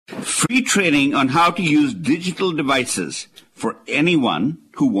Free training on how to use digital devices for anyone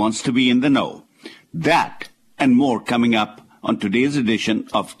who wants to be in the know. That and more coming up on today's edition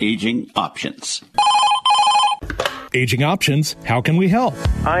of Aging Options. Aging Options, how can we help?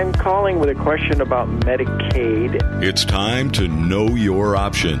 I'm calling with a question about Medicaid. It's time to know your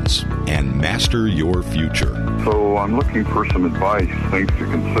options and master your future. So I'm looking for some advice, things to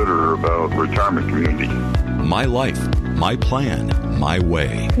consider about retirement community. My life, my plan, my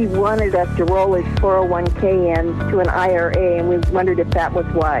way. He wanted us to roll his 401k into an IRA, and we wondered if that was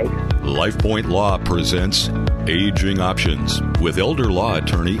wise. LifePoint Law presents Aging Options with elder law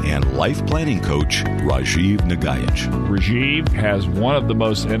attorney and life planning coach Rajiv Nagaich. Rajiv has one of the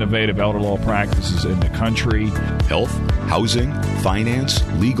most innovative elder law practices in the country. Health, housing, finance,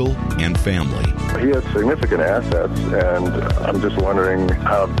 legal, and family. He has significant assets, and I'm just wondering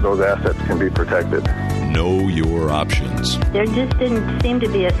how those assets can be protected. Know your options. There just didn't seem to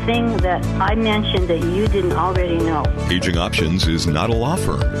be a thing that I mentioned that you didn't already know. Aging Options is not a law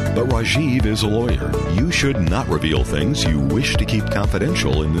firm, but Rajiv is a lawyer. You should not reveal things you wish to keep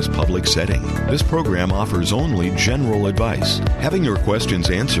confidential in this public setting. This program offers only general advice. Having your questions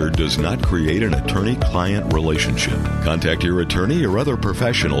answered does not create an attorney-client relationship. Contact your attorney or other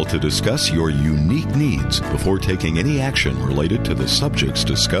professional to discuss your unique needs before taking any action related to the subjects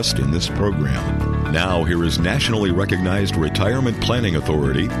discussed in this program. Now, here is nationally recognized retirement planning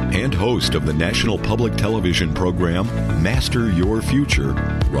authority and host of the national public television program Master Your Future,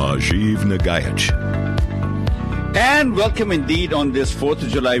 Rajiv Nagaich. And welcome indeed on this 4th of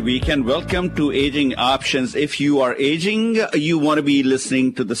July weekend. Welcome to Aging Options. If you are aging, you want to be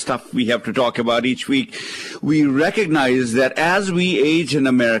listening to the stuff we have to talk about each week. We recognize that as we age in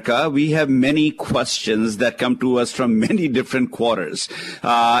America, we have many questions that come to us from many different quarters.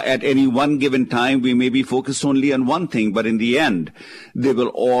 At any one given time, we may be focused only on one thing, but in the end, they will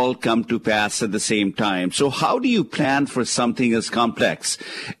all come to pass at the same time. So how do you plan for something as complex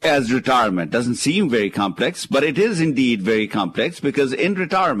as retirement? Doesn't seem very complex, but it is indeed very complex, because in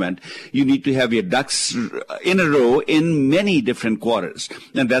retirement, you need to have your ducks in a row in many different quarters.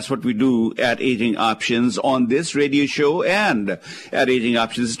 And that's what we do at Aging Options on this radio show and at Aging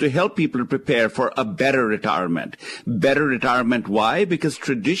Options, is to help people prepare for a better retirement. Better retirement, why? Because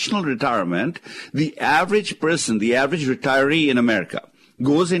traditional retirement, the average person, the average retiree in America,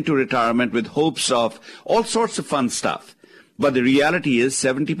 goes into retirement with hopes of all sorts of fun stuff. But the reality is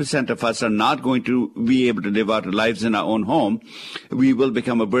 70% of us are not going to be able to live out our lives in our own home. We will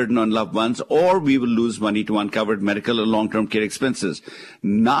become a burden on loved ones, or we will lose money to uncovered medical or long-term care expenses.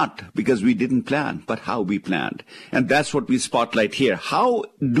 Not because we didn't plan, but how we planned. And that's what we spotlight here. How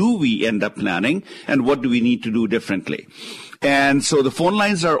do we end up planning, and what do we need to do differently? And so the phone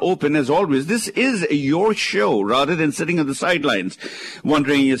lines are open as always. This is your show, rather than sitting on the sidelines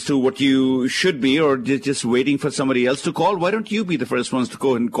wondering as to what you should be, or just waiting for somebody else to call. Why don't you be the first ones to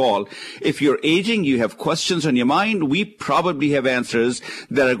go and call? If you're aging, you have questions on your mind, we probably have answers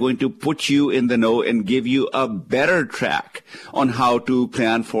that are going to put you in the know and give you a better track on how to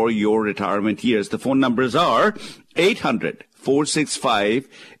plan for your retirement years. The phone numbers are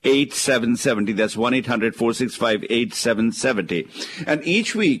 800-465-8770. That's 1-800-465-8770. And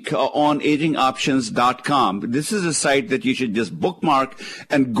each week on agingoptions.com, this is a site that you should just bookmark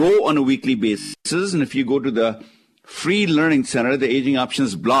and go on a weekly basis. And if you go to the Free Learning Center, the Aging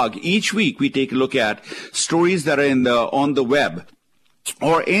Options blog, each week we take a look at stories that are on the web,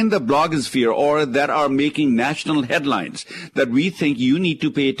 or in the blogosphere, or that are making national headlines that we think you need to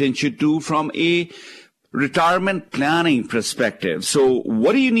pay attention to from a retirement planning perspective. So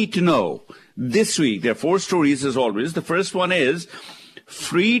what do you need to know this week? There are 4 stories as always. The first one is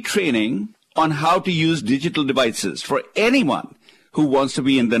free training on how to use digital devices for anyone who wants to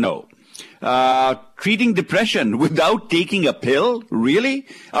be in the know. Treating depression without taking a pill? Really?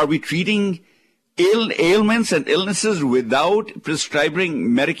 Are we treating ailments and illnesses without prescribing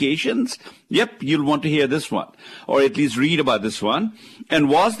medications? Yep, you'll want to hear this one, or at least read about this one. And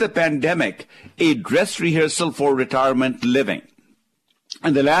was the pandemic a dress rehearsal for retirement living?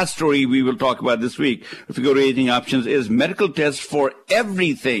 And the last story we will talk about this week, if you go to Aging Options, is medical tests for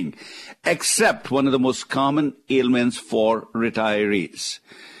everything except one of the most common ailments for retirees.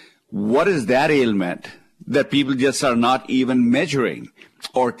 What is that ailment that people just are not even measuring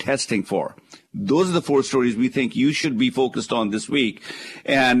or testing for? Those are the 4 stories we think you should be focused on this week.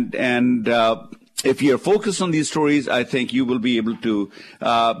 And if you're focused on these stories, I think you will be able to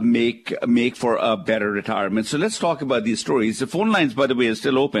make for a better retirement. So let's talk about these stories. The phone lines, by the way, are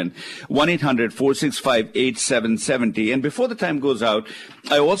still open, 1-800-465-8770. And before the time goes out,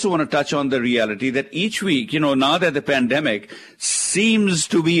 I also want to touch on the reality that each week, now that the pandemic seems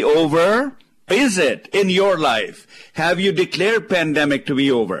to be over, is it in your life? Have you declared pandemic to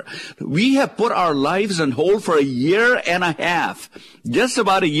be over? We have put our lives on hold for a year and a half. Just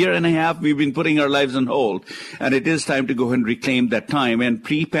about a year and a half, we've been putting our lives on hold. And it is time to go ahead and reclaim that time. And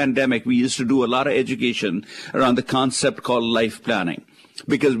pre-pandemic, we used to do a lot of education around the concept called life planning,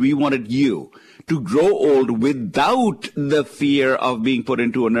 because we wanted you to grow old without the fear of being put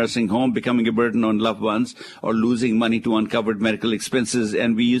into a nursing home, becoming a burden on loved ones, or losing money to uncovered medical expenses.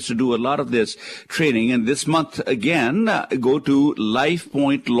 And we used to do a lot of this training. And this month, again, go to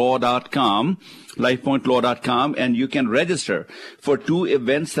lifepointlaw.com, and you can register for 2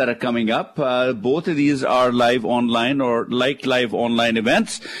 events that are coming up. Both of these are live online or like live online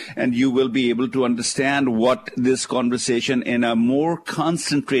events, and you will be able to understand what this conversation in a more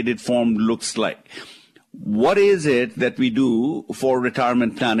concentrated form looks like. What is it that we do for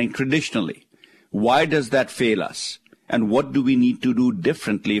retirement planning traditionally? Why does that fail us? And what do we need to do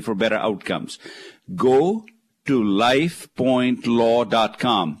differently for better outcomes? Go to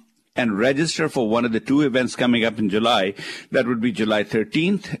lifepointlaw.com and register for one of the 2 events coming up in July. That would be July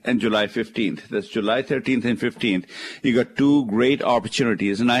 13th and July 15th. That's July 13th and 15th. You got 2 great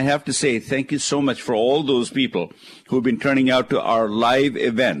opportunities. And I have to say thank you so much for all those people who've been turning out to our live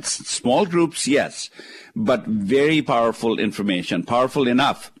events. Small groups, yes, but very powerful information, powerful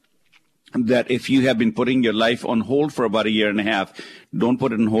enough that if you have been putting your life on hold for about a year and a half, don't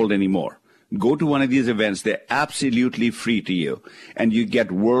put it on hold anymore. Go to one of these events. They're absolutely free to you. And you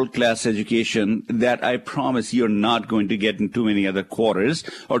get world-class education that I promise you're not going to get in too many other quarters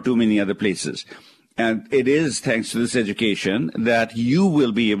or too many other places. And it is thanks to this education that you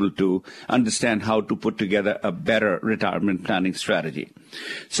will be able to understand how to put together a better retirement planning strategy.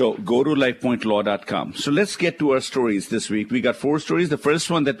 So go to lifepointlaw.com. So let's get to our stories this week. We got 4 stories. The first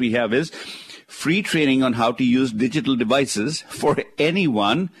one that we have is free training on how to use digital devices for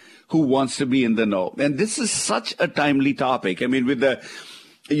anyone who wants to be in the know. And this is such a timely topic. I mean,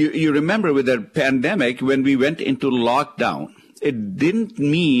 you remember with the pandemic, when we went into lockdown, it didn't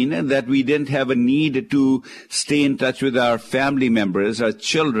mean that we didn't have a need to stay in touch with our family members, our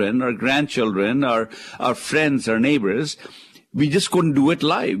children, our grandchildren, our friends, our neighbors. We just couldn't do it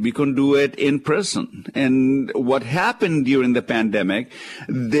live. We couldn't do it in person. And what happened during the pandemic,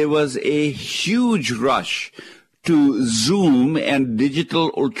 there was a huge rush to Zoom and digital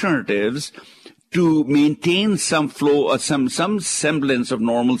alternatives to maintain some flow or some semblance of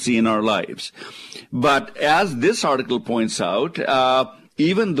normalcy in our lives. But as this article points out,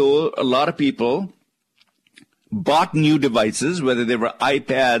 even though a lot of people bought new devices, whether they were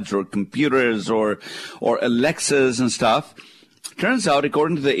iPads or computers or Alexas and stuff, turns out,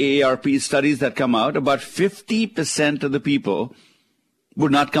 according to the AARP studies that come out, about 50% of the people were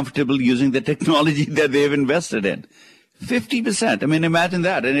not comfortable using the technology that they've invested in. 50%. I mean, imagine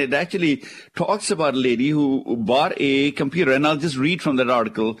that. And it actually talks about a lady who bought a computer. And I'll just read from that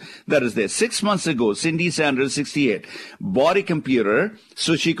article that is there. 6 months ago, Cindy Sanders, 68, bought a computer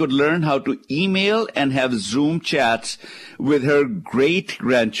so she could learn how to email and have Zoom chats with her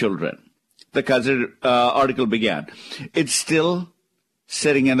great-grandchildren. The article began. It's still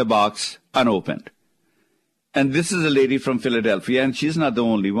sitting in the box unopened. And this is a lady from Philadelphia, and she's not the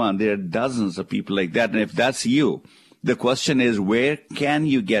only one. There are dozens of people like that. And if that's you, the question is, where can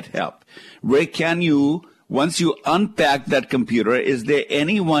you get help? Where can you, once you unpack that computer, is there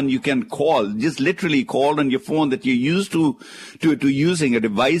anyone you can call? Just literally call on your phone that you're used to using. A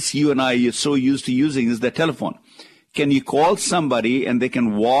device you and I are so used to using is the telephone. Can you call somebody and they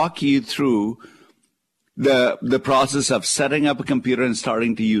can walk you through the process of setting up a computer and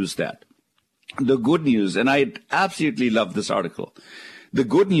starting to use that? The good news, and I absolutely love this article, the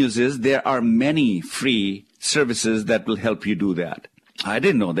good news is there are many free services that will help you do that. I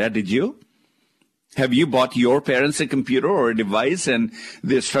didn't know that, did you? Have you bought your parents a computer or a device and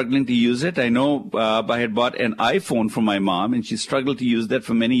they're struggling to use it? I know I had bought an iPhone for my mom, and she struggled to use that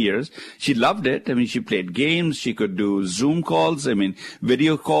for many years. She loved it. I mean, she played games. She could do Zoom calls,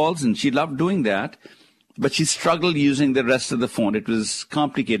 video calls, and she loved doing that. But she struggled using the rest of the phone. It was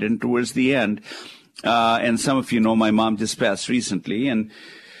complicated. And towards the end, and some of you know my mom just passed recently. And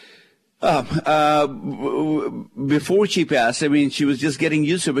before she passed, she was just getting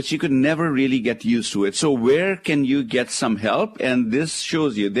used to it, but she could never really get used to it. So where can you get some help? And this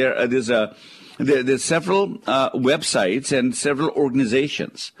shows you there's several websites and several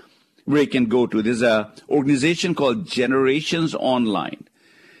organizations where you can go to. There's an organization called Generations Online.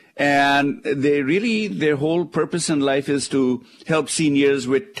 And their whole purpose in life is to help seniors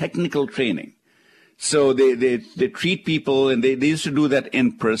with technical training. So they treat people, and they used to do that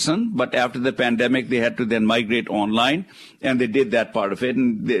in person, but after the pandemic, they had to then migrate online, and they did that part of it,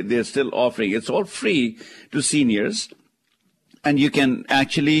 and they're still offering. It's all free to seniors, and you can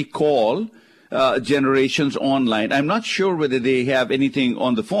actually call Generations Online. I'm not sure whether they have anything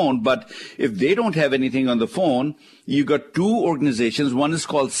on the phone, but if they don't have anything on the phone, you got two organizations. One is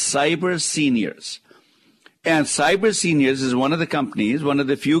called Cyber Seniors. And Cyber Seniors is one of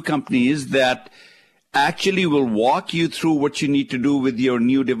the few companies that actually will walk you through what you need to do with your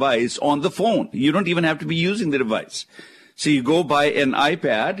new device on the phone. You don't even have to be using the device. So you go buy an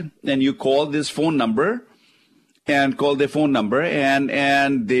iPad and you call this phone number and call their phone number,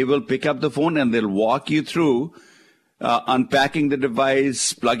 and they will pick up the phone and they'll walk you through unpacking the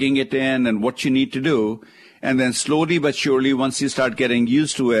device, plugging it in, and what you need to do. And then slowly but surely, once you start getting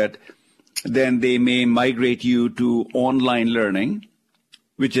used to it, then they may migrate you to online learning,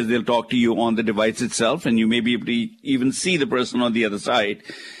 which is they'll talk to you on the device itself, and you may be able to even see the person on the other side,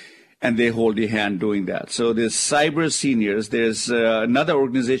 and they hold your hand doing that. So there's Cyber Seniors. There's another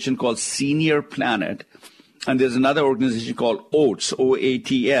organization called Senior Planet, and there's another organization called OATS,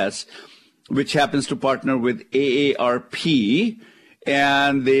 O-A-T-S, which happens to partner with AARP,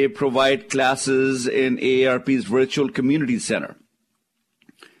 and they provide classes in AARP's Virtual Community Center.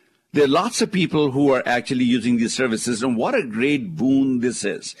 There are lots of people who are actually using these services, and what a great boon this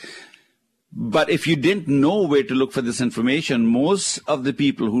is. But if you didn't know where to look for this information, most of the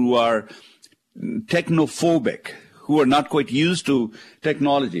people who are technophobic, who are not quite used to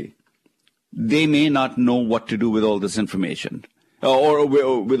technology, they may not know what to do with all this information or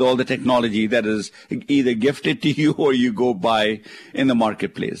with all the technology that is either gifted to you or you go buy in the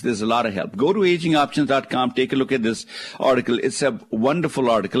marketplace. There's a lot of help. Go to agingoptions.com. Take a look at this article. It's a wonderful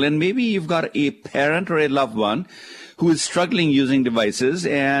article. And maybe you've got a parent or a loved one who is struggling using devices,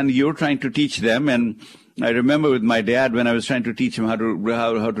 and you're trying to teach them. And I remember with my dad, when I was trying to teach him how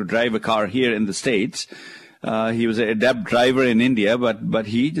to drive a car here in the States. He was an adept driver in India, but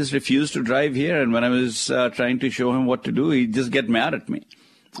he just refused to drive here. And when I was trying to show him what to do, he'd just get mad at me.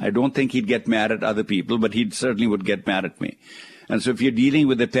 I don't think he'd get mad at other people, but he certainly would get mad at me. And so if you're dealing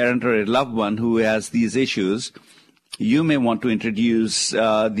with a parent or a loved one who has these issues, you may want to introduce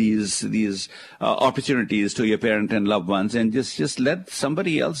these opportunities to your parent and loved ones, and just let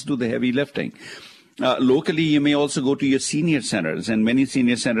somebody else do the heavy lifting. Locally, you may also go to your senior centers, and many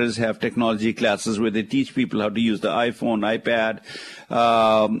senior centers have technology classes where they teach people how to use the iPhone, iPad,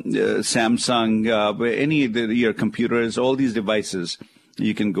 Samsung, any of your computers, all these devices.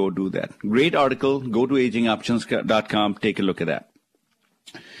 You can go do that. Great article. Go to agingoptions.com. Take a look at that.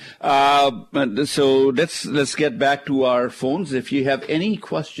 So let's get back to our phones. If you have any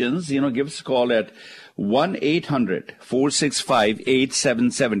questions, give us a call at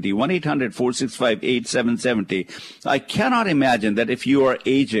 1-800-465-8770. 1-800-465-8770. I cannot imagine that if you are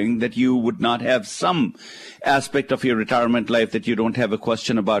aging, that you would not have some aspect of your retirement life that you don't have a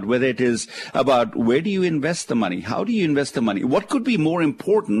question about, whether it is about where do you invest the money? How do you invest the money? What could be more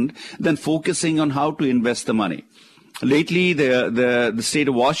important than focusing on how to invest the money? Lately, the state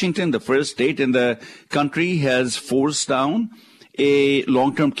of Washington, the first state in the country, has forced down a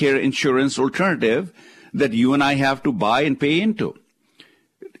long-term care insurance alternative that you and I have to buy and pay into.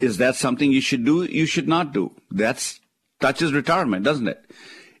 Is that something you should do? You should not do. That touches retirement, doesn't it?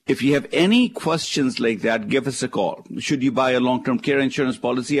 If you have any questions like that, give us a call. Should you buy a long-term care insurance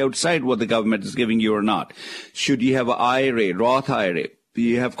policy outside what the government is giving you or not? Should you have an IRA, Roth IRA?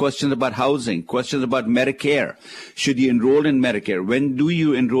 You have questions about housing, questions about Medicare. Should you enroll in Medicare? When do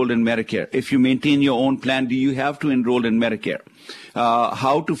you enroll in Medicare? If you maintain your own plan, do you have to enroll in Medicare?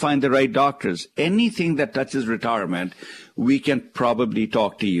 How to find the right doctors? Anything that touches retirement, we can probably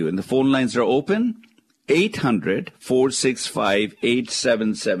talk to you. And the phone lines are open.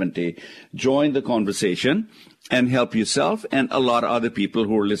 800-465-8770. Join the conversation and help yourself and a lot of other people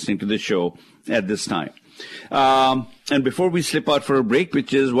who are listening to the show at this time. And before we slip out for a break,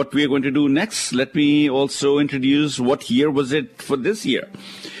 which is what we are going to do next, let me also introduce what year was it for this year.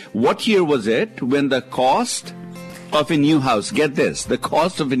 What year was it when the cost of a new house, get this, the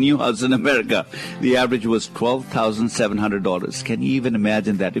cost of a new house in America, the average was $12,700. Can you even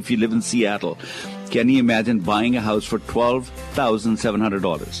imagine that? If you live in Seattle, can you imagine buying a house for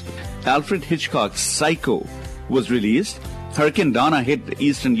 $12,700? Alfred Hitchcock's Psycho was released. Hurricane Donna hit the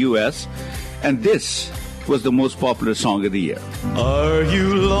eastern U.S., and this was the most popular song of the year. Are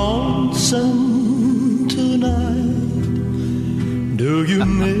you lonesome tonight? Do you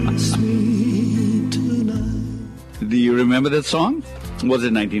miss me tonight? Do you remember that song? Was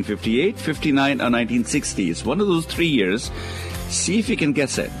it 1958, 59, or 1960? It's one of those 3 years. See if you can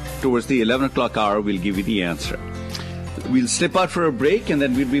guess it. Towards the 11 o'clock hour, we'll give you the answer. We'll slip out for a break, and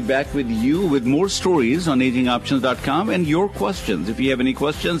then we'll be back with you with more stories on agingoptions.com and your questions. If you have any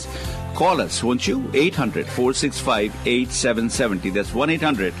questions, call us, won't you? 800-465-8770. That's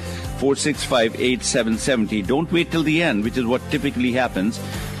 1-800-465-8770. Don't wait till the end, which is what typically happens,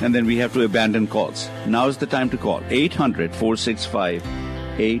 and then we have to abandon calls. Now is the time to call.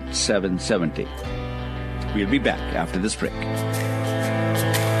 800-465-8770. We'll be back after this break.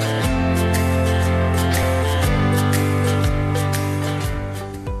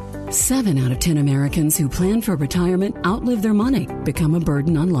 7 out of 10 Americans who plan for retirement outlive their money, become a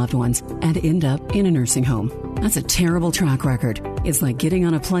burden on loved ones, and end up in a nursing home. That's a terrible track record. It's like getting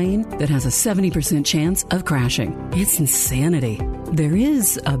on a plane that has a 70% chance of crashing. It's insanity. There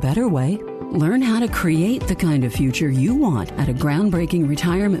is a better way. Learn how to create the kind of future you want at a groundbreaking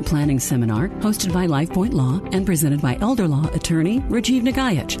retirement planning seminar hosted by LifePoint Law and presented by elder law attorney Rajiv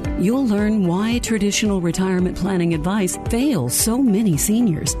Nagayach. You'll learn why traditional retirement planning advice fails so many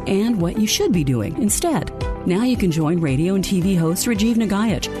seniors and what you should be doing instead. Now you can join radio and TV host Rajiv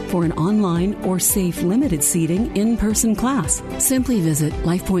Nagayach for an online or safe limited seating in-person class. Simply visit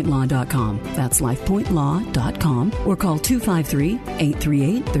lifepointlaw.com. That's lifepointlaw.com or call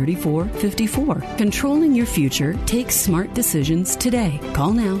 253-838-3454. Controlling your future takes smart decisions today.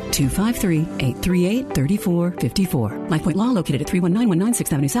 Call now, 253-838-3454. LifePoint Law, located at 319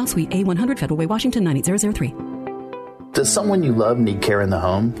 6th Avenue South, Suite A100, Federal Way, Washington, 98003. Does someone you love need care in the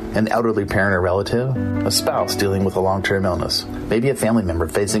home? An elderly parent or relative? A spouse dealing with a long-term illness? Maybe a family member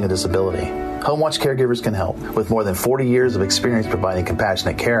facing a disability? HomeWatch Caregivers can help. With more than 40 years of experience providing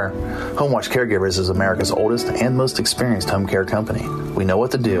compassionate care, HomeWatch Caregivers is America's oldest and most experienced home care company. We know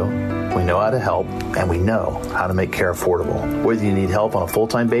what to do, we know how to help, and we know how to make care affordable. Whether you need help on a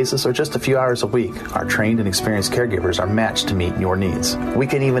full-time basis or just a few hours a week, our trained and experienced caregivers are matched to meet your needs. We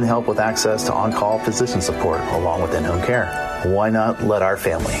can even help with access to on-call physician support along with in-home care. Why not let our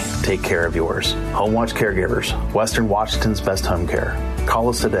family take care of yours? HomeWatch Caregivers, Western Washington's best home care. Call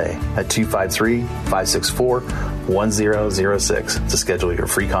us today at 253-564-1006 to schedule your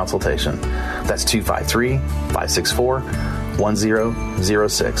free consultation. That's 253-564-1006.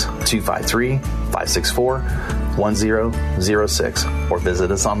 253-564-1006. Or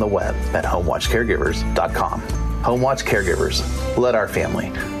visit us on the web at homewatchcaregivers.com. HomeWatch Caregivers. Let our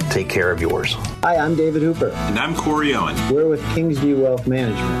family take care of yours. Hi, I'm David Hooper. And I'm Corey Owen. We're with Kingsview Wealth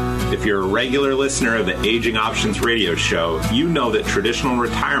Management. If you're a regular listener of the Aging Options radio show, you know that traditional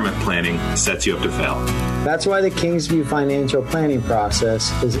retirement planning sets you up to fail. That's why the Kingsview financial planning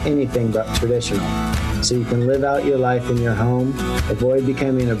process is anything but traditional. So you can live out your life in your home, avoid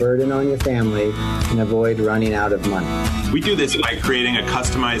becoming a burden on your family, and avoid running out of money. We do this by creating a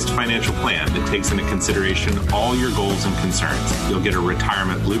customized financial plan that takes into consideration all your goals and concerns. You'll get a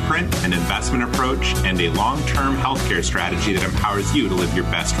retirement blueprint, an investment approach, and a long-term healthcare strategy that empowers you to live your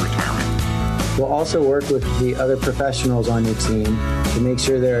best retirement. We'll also work with the other professionals on your team to make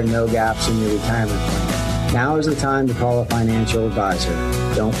sure there are no gaps in your retirement plan. Now is the time to call a financial advisor.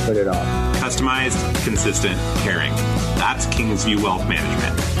 Don't put it off. Customized, consistent, caring. That's Kingsview Wealth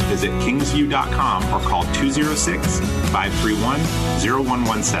Management. Visit kingsview.com or call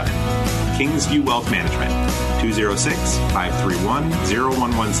 206-531-0117. Kingsview Wealth Management,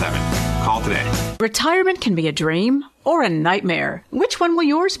 206-531-0117. Call today. Retirement can be a dream or a nightmare. Which one will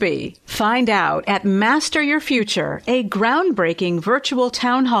yours be? Find out at Master Your Future, a groundbreaking virtual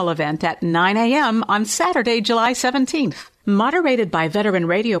town hall event at 9 a.m. on Saturday, July 17th. Moderated by veteran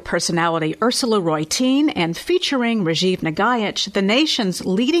radio personality Ursula Roy Teen and featuring Rajiv Nagayach, the nation's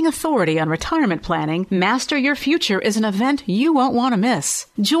leading authority on retirement planning, Master Your Future is an event you won't want to miss.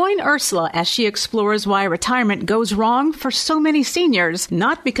 Join Ursula as she explores why retirement goes wrong for so many seniors,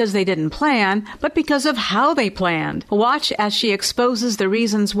 not because they didn't plan, but because of how they planned. Watch as she exposes the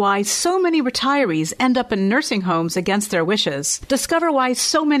reasons why so many retirees end up in nursing homes against their wishes. Discover why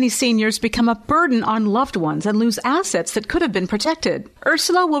so many seniors become a burden on loved ones and lose assets that could have been protected.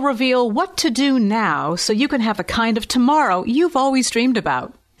 Ursula will reveal what to do now so you can have a kind of tomorrow you've always dreamed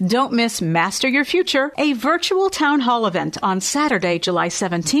about. Don't miss Master Your Future, a virtual town hall event on Saturday, July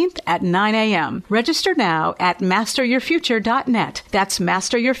 17th at 9 a.m. Register now at masteryourfuture.net. That's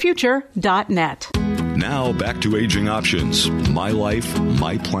masteryourfuture.net. Now back to Aging Options. My life,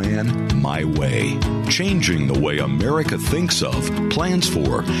 my plan, my way. Changing the way America thinks of, plans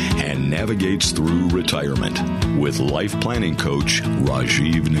for, and navigates through retirement. With life planning coach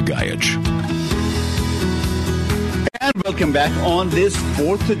Rajiv Nagayach. And Welcome back on this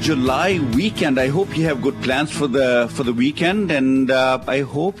 4th of July weekend. I hope you have good plans for the weekend, and I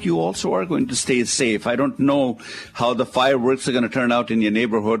hope you also are going to stay safe. I don't know how the fireworks are going to turn out in your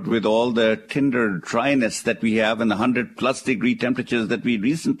neighborhood with all the tinder dryness that we have and the 100+ degree temperatures that we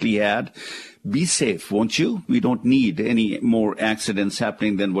recently had. Be safe, won't you? We don't need any more accidents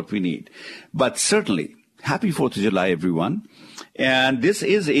happening than what we need. But certainly, happy 4th of July, everyone. And this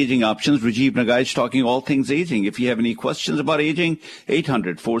is Aging Options. Rajiv Nagaich talking all things aging. If you have any questions about aging,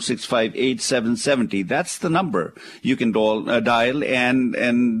 800-465-8770. That's the number you can dial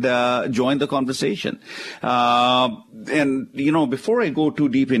and join the conversation. And, you know, before I go too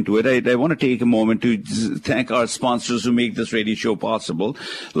deep into it, I want to take a moment to thank our sponsors who make this radio show possible.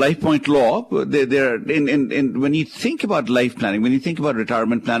 LifePoint Law, when you think about life planning, when you think about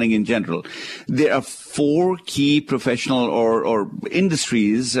retirement planning in general, there are 4 key professional or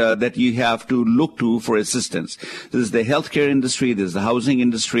industries that you have to look to for assistance. There's the healthcare industry, there's the housing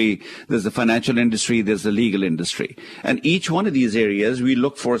industry, there's the financial industry, there's the legal industry. And each one of these areas, we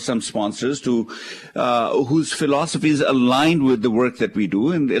look for some sponsors whose philosophies aligned with the work that we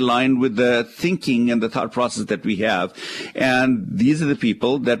do and aligned with the thinking and the thought process that we have. And these are the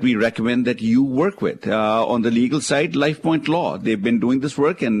people that we recommend that you work with. On the legal side, LifePoint Law. They've been doing this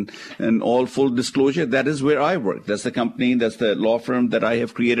work, and all full disclosure, that is where I work. That's the company, that's the law firm that I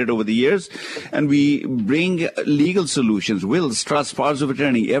have created over the years. And we bring legal solutions, wills, trusts, powers of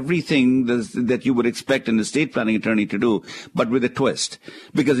attorney, everything that you would expect an estate planning attorney to do, but with a twist.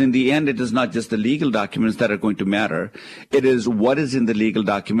 Because in the end, it is not just the legal documents that are going to matter. It is what is in the legal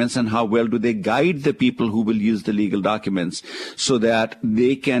documents and how well do they guide the people who will use the legal documents so that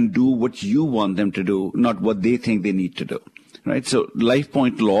they can do what you want them to do, not what they think they need to do. Right. So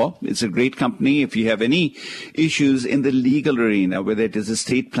LifePoint Law, it's a great company. If you have any issues in the legal arena, whether it is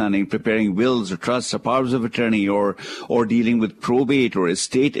estate planning, preparing wills or trusts or powers of attorney or dealing with probate or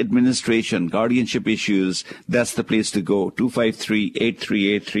estate administration, guardianship issues, that's the place to go.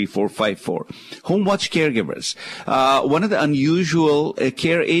 253-838-3454. HomeWatch Caregivers. One of the unusual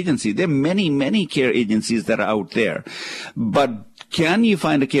care agencies. There are many, many care agencies that are out there. But can you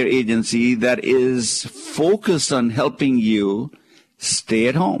find a care agency that is focused on helping you stay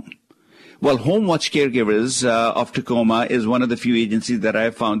at home? Well, HomeWatch Caregivers of Tacoma is one of the few agencies that I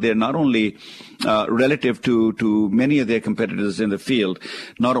have found. They're not only relative to many of their competitors in the field,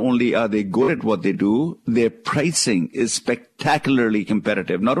 not only are they good at what they do, their pricing is spectacularly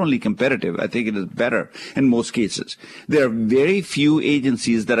competitive. Not only competitive, I think it is better in most cases. There are very few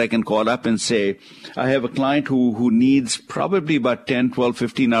agencies that I can call up and say, I have a client who needs probably about 10, 12,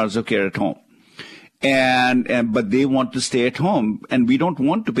 15 hours of care at home. But they want to stay at home, and we don't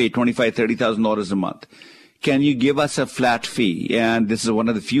want to pay $25,000, $30,000 a month. Can you give us a flat fee? And this is one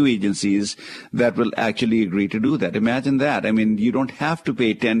of the few agencies that will actually agree to do that. Imagine that. I mean, you don't have to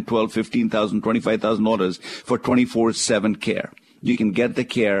pay $10,000, $12,000, $15,000, $25,000 for 24/7 care. You can get the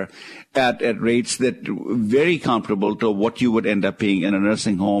care at rates that very comparable to what you would end up paying in a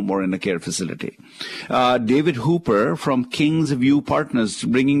nursing home or in a care facility. David Hooper from Kingsview Partners,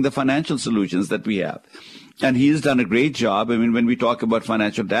 bringing the financial solutions that we have. And he's done a great job. I mean, when we talk about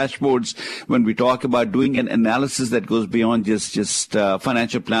financial dashboards, when we talk about doing an analysis that goes beyond just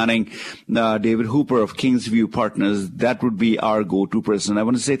financial planning, David Hooper of Kingsview Partners, that would be our go-to person. I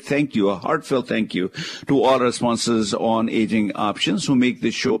want to say thank you, a heartfelt thank you to all our sponsors on Aging Options who make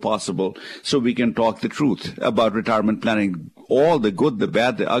this show possible so we can talk the truth about retirement planning. All the good, the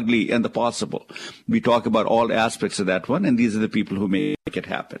bad, the ugly, and the possible. We talk about all aspects of that one, and these are the people who make it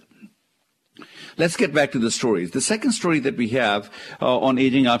happen. Let's get back to the stories. The second story that we have on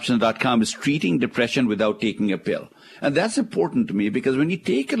agingoptions.com is treating depression without taking a pill. And that's important to me because when you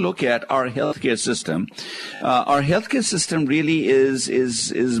take a look at our healthcare system really is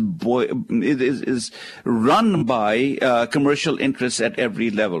run by commercial interests at every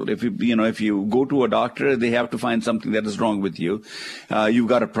level. If you go to a doctor, they have to find something that is wrong with you. You've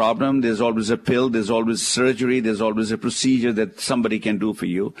got a problem. There's always a pill. There's always surgery. There's always a procedure that somebody can do for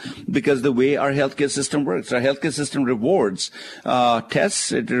you because the way our healthcare system works, our healthcare system rewards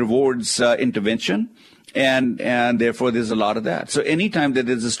tests. It rewards intervention. And therefore, there's a lot of that. So anytime that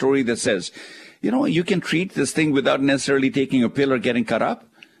there's a story that says, you can treat this thing without necessarily taking a pill or getting cut up,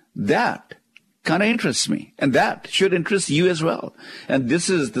 that kind of interests me. And that should interest you as well. And this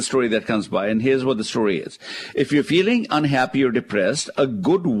is the story that comes by. And here's what the story is. If you're feeling unhappy or depressed, a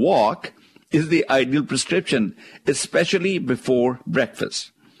good walk is the ideal prescription, especially before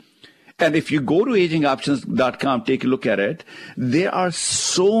breakfast. And if you go to agingoptions.com, take a look at it, there are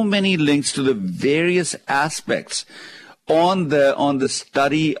so many links to the various aspects on the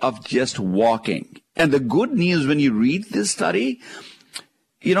study of just walking. And the good news when you read this study,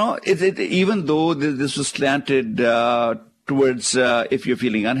 even though this was slanted towards if you're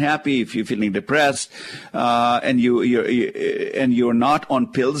feeling unhappy, if you're feeling depressed, and you're not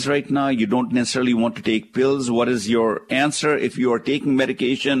on pills right now, you don't necessarily want to take pills. What is your answer? If you are taking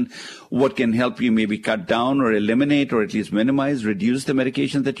medication, what can help you maybe cut down or eliminate or at least minimize, reduce the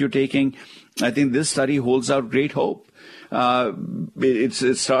medication that you're taking? I think this study holds out great hope.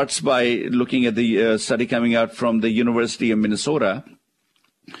 It starts by looking at the study coming out from the University of Minnesota.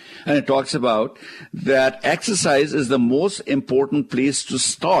 And it talks about that exercise is the most important place to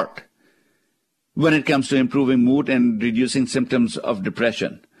start when it comes to improving mood and reducing symptoms of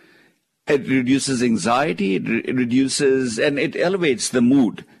depression. It reduces anxiety, it reduces, and it elevates the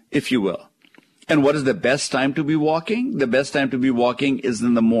mood, if you will. And what is the best time to be walking? The best time to be walking is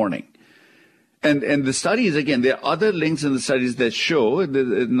in the morning. And the studies, again, there are other links in the studies that show,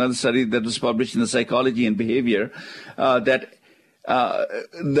 another study that was published in the Psychology and Behavior, that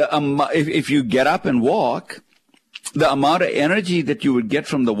if you get up and walk, the amount of energy that you would get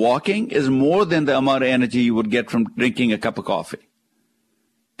from the walking is more than the amount of energy you would get from drinking a cup of coffee.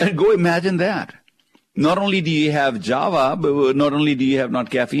 And go imagine that. Not only do you have Java, but not only do you have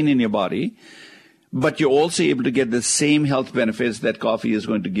not caffeine in your body, but you're also able to get the same health benefits that coffee is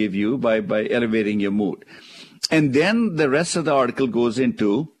going to give you by elevating your mood. And then the rest of the article goes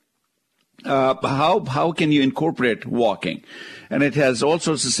into how can you incorporate walking? And it has all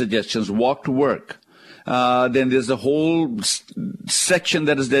sorts of suggestions. Walk to work. Then there's a whole section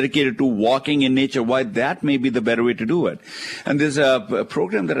that is dedicated to walking in nature, why that may be the better way to do it. And there's a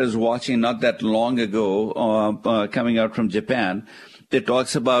program that I was watching not that long ago coming out from Japan that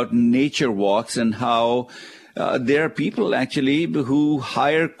talks about nature walks and how there are people actually who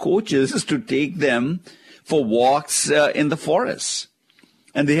hire coaches to take them for walks in the forests.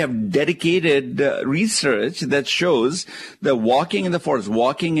 And they have dedicated research that shows that walking in the forest,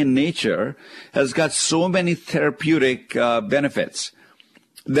 walking in nature, has got so many therapeutic benefits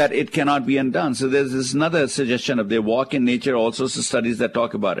that it cannot be undone. So there's this another suggestion of their walk in nature, also some studies that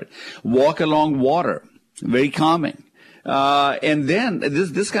talk about it. Walk along water, very calming. And then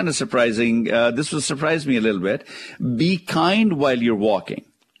this kind of surprising, this will surprise me a little bit. Be kind while you're walking.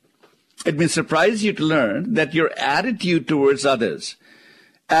 It may surprise you to learn that your attitude towards others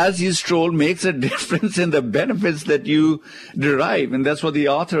as you stroll makes a difference in the benefits that you derive. And that's what the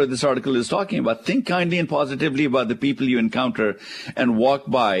author of this article is talking about. Think kindly and positively about the people you encounter and walk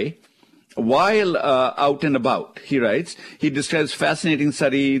by while out and about, he writes. He describes fascinating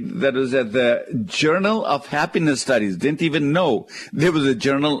study that was at the Journal of Happiness Studies. Didn't even know there was a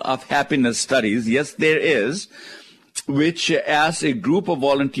Journal of Happiness Studies. Yes, there is, which asks a group of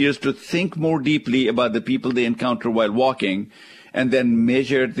volunteers to think more deeply about the people they encounter while walking and then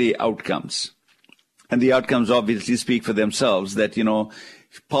measure the outcomes. And the outcomes obviously speak for themselves that,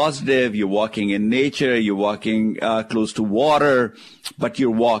 positive, you're walking in nature, you're walking close to water, but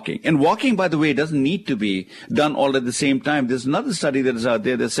you're walking. And walking, by the way, doesn't need to be done all at the same time. There's another study that is out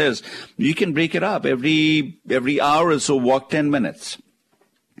there that says you can break it up. Every hour or so, walk 10 minutes.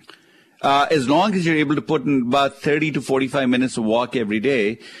 As long as you're able to put in about 30 to 45 minutes of walk every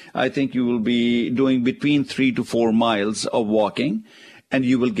day, I think you will be doing between 3 to 4 miles of walking, and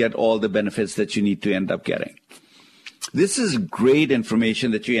you will get all the benefits that you need to end up getting. This is great information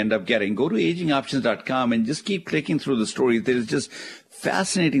that you end up getting. Go to agingoptions.com and just keep clicking through the stories. There's just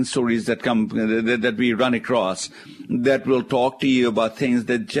fascinating stories that come that we run across that will talk to you about things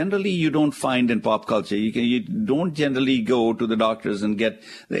that generally you don't find in pop culture. You don't generally go to the doctors and get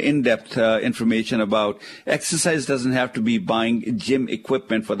the in-depth information about exercise. Doesn't have to be buying gym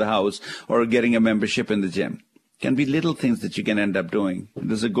equipment for the house or getting a membership in the gym. It can be little things that you can end up doing.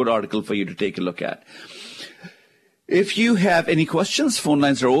 There's a good article for you to take a look at. If you have any questions, phone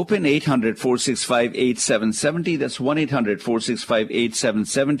lines are open, 800-465-8770. That's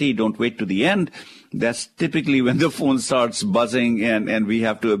 1-800-465-8770. Don't wait to the end. That's typically when the phone starts buzzing and we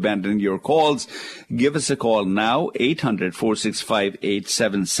have to abandon your calls. Give us a call now,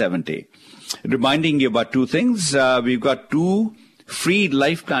 800-465-8770. Reminding you about two things. We've got 2 free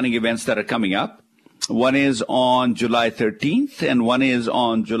life planning events that are coming up. One is on July 13th and one is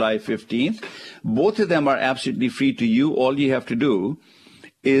on July 15th. Both of them are absolutely free to you. All you have to do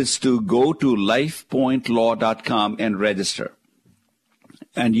is to go to lifepointlaw.com and register.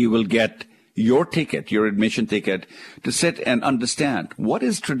 And you will get your ticket, your admission ticket, to sit and understand what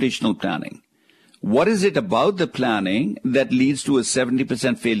is traditional planning. What is it about the planning that leads to a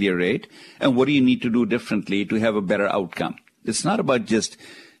 70% failure rate? And what do you need to do differently to have a better outcome? It's not about just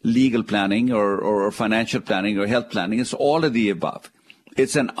legal planning or financial planning or health planning. It's all of the above.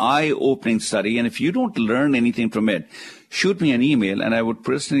 It's an eye-opening study, and if you don't learn anything from it, shoot me an email, and I would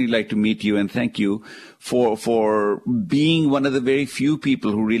personally like to meet you and thank you for being one of the very few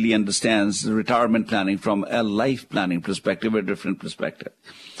people who really understands retirement planning from a life planning perspective, a different perspective.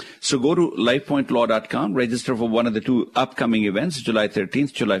 So go to lifepointlaw.com, register for one of the two upcoming events, July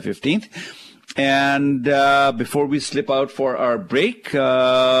 13th, July 15th. And before we slip out for our break,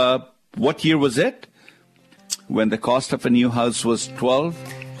 what year was it? When the cost of a new house was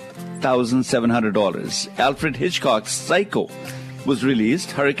 $12,700. Alfred Hitchcock's Psycho was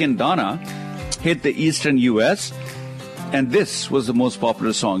released. Hurricane Donna hit the eastern U.S., and this was the most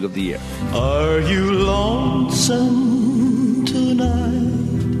popular song of the year. Are you lonesome tonight?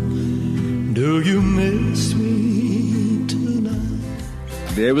 Do you miss me tonight?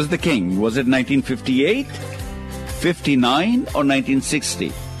 There was the king. Was it 1958, 59, or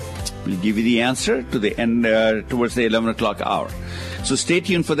 1960? We'll give you the answer to the end towards the 11 o'clock hour. So stay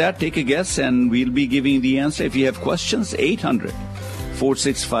tuned for that. Take a guess, and we'll be giving you the answer. If you have questions,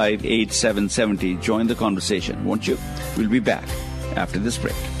 800-465-8770. Join the conversation, won't you? We'll be back after this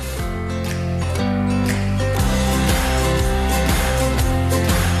break.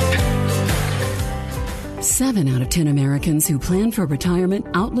 Seven out of 10 Americans who plan for retirement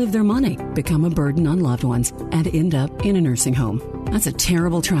outlive their money, become a burden on loved ones, and end up in a nursing home. That's a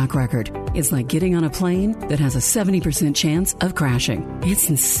terrible track record. It's like getting on a plane that has a 70% chance of crashing. It's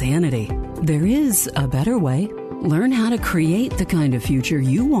insanity. There is a better way. Learn how to create the kind of future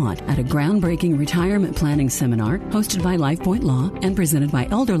you want at a groundbreaking retirement planning seminar hosted by LifePoint Law and presented by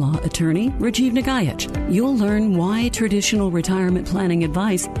elder law attorney Rajiv Nagayach. You'll learn why traditional retirement planning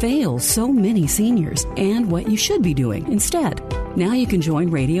advice fails so many seniors and what you should be doing instead. Now you can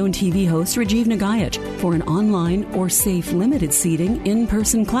join radio and TV host Rajiv Nagayach for an online or safe limited seating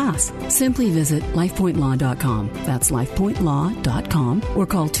in-person class. Simply visit lifepointlaw.com. That's lifepointlaw.com or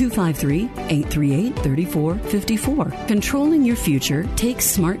call 253-838-3454. Controlling your future takes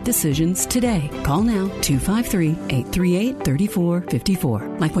smart decisions today. Call now,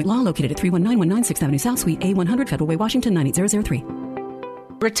 253-838-3454. LifePoint Law, located at 319 6th Avenue South, Suite A100, Federal Way, Washington, 98003.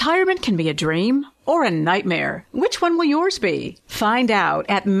 Retirement can be a dream or a nightmare. Which one will yours be? Find out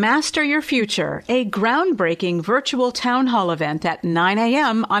at Master Your Future, a groundbreaking virtual town hall event at 9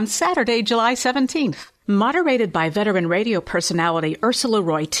 a.m. on Saturday, July 17th. Moderated by veteran radio personality Ursula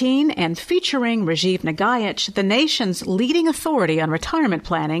Roy-Teen and featuring Rajiv Nagayach, the nation's leading authority on retirement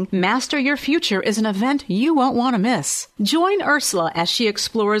planning, Master Your Future is an event you won't want to miss. Join Ursula as she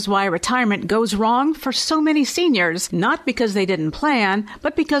explores why retirement goes wrong for so many seniors, not because they didn't plan,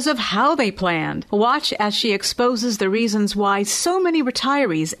 but because of how they planned. Watch as she exposes the reasons why so many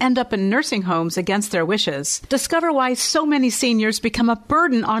retirees end up in nursing homes against their wishes. Discover why so many seniors become a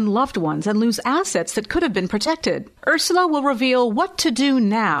burden on loved ones and lose assets that could have been protected. Ursula will reveal what to do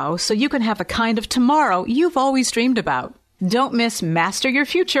now so you can have a kind of tomorrow you've always dreamed about. Don't miss Master Your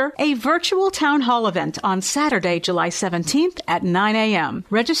Future, a virtual town hall event on Saturday, July 17th at 9 a.m.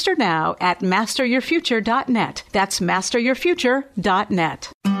 Register now at masteryourfuture.net. That's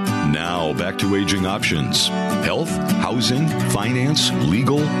masteryourfuture.net. Now back to Aging Options. Health, housing, finance,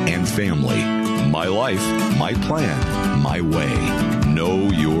 legal, and family. My life, my plan, my way.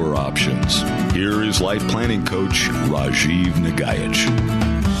 Know your options. Here is life planning coach Rajiv Nagayach.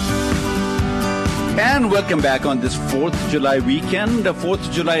 And welcome back on this 4th of July weekend, the 4th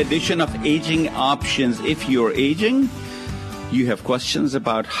of July edition of Aging Options. If you're aging, you have questions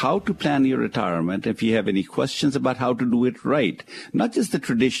about how to plan your retirement. If you have any questions about how to do it right, not just the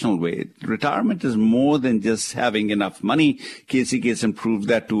traditional way. Retirement is more than just having enough money. Casey Kasem proved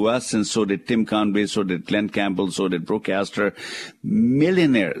that to us, and so did Tim Conway, so did Glenn Campbell, so did Brooke Astor.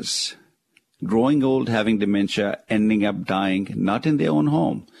 Millionaires growing old, having dementia, ending up dying, not in their own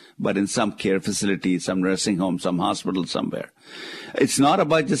home, but in some care facility, some nursing home, some hospital somewhere. It's not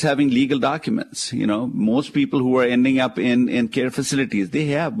about just having legal documents. You know, most people who are ending up in care facilities, they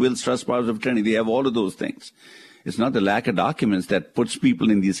have wills, trust, powers of attorney. They have all of those things. It's not the lack of documents that puts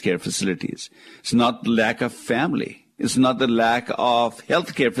people in these care facilities. It's not the lack of family. It's not the lack of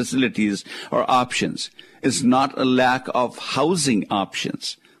healthcare facilities or options. It's not a lack of housing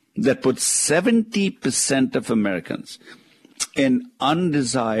options that puts 70% of Americans in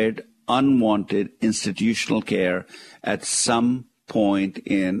undesired, unwanted institutional care at some point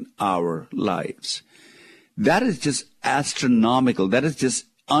in our lives. That is just astronomical. That is just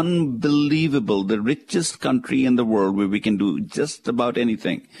unbelievable. The richest country in the world where we can do just about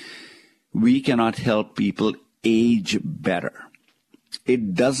anything. We cannot help people age better.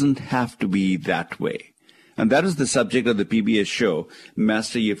 It doesn't have to be that way. And that is the subject of the PBS show,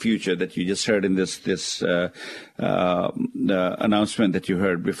 Master Your Future, that you just heard in this announcement that you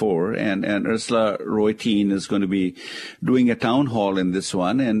heard before. And Ursula Reutin is going to be doing a town hall in this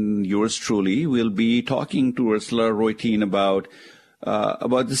one, and yours truly will be talking to Ursula Reutin about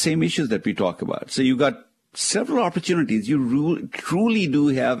the same issues that we talk about. So you got several opportunities. You truly do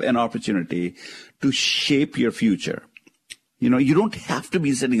have an opportunity to shape your future. You know, you don't have to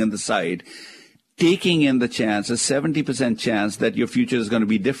be sitting on the side taking in the chance, a 70% chance that your future is going to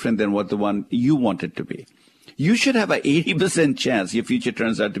be different than what the one you want it to be. You should have an 80% chance your future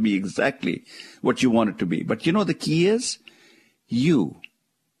turns out to be exactly what you want it to be. But you know, the key is you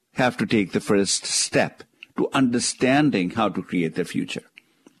have to take the first step to understanding how to create the future.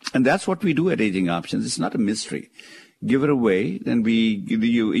 And that's what we do at Aging Options. It's not a mystery. Give it away, and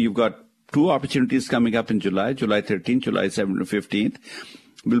you've got 2 opportunities coming up in July 13th, July 7th and 15th.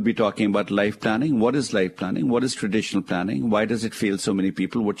 We'll be talking about life planning. What is life planning? What is traditional planning? Why does it fail so many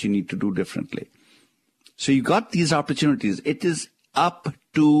people? What you need to do differently. So you got these opportunities. It is up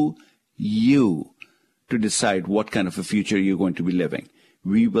to you to decide what kind of a future you're going to be living.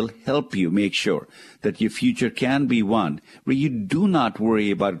 We will help you make sure that your future can be one where you do not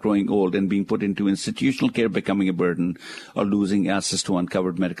worry about growing old and being put into institutional care, becoming a burden, or losing access to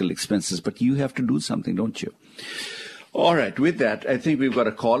uncovered medical expenses. But you have to do something, don't you? All right. With that, I think we've got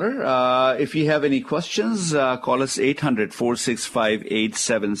a caller. If you have any questions, call us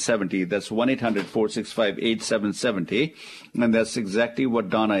 800-465-8770. That's 1-800-465-8770. And that's exactly what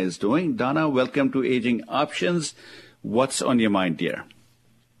Donna is doing. Donna, welcome to Aging Options. What's on your mind, dear?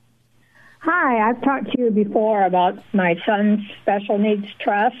 Hi, I've talked to you before about my son's special needs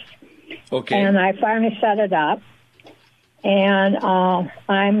trust. Okay. And I finally set it up. And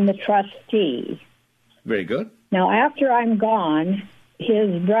I'm the trustee. Very good. Now, after I'm gone,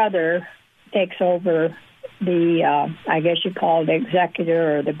 his brother takes over the, I guess you call it the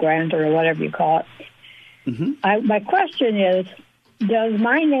executor or the grantor or whatever you call it. Mm-hmm. My question is, does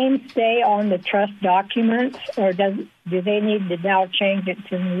my name stay on the trust documents, or do they need to now change it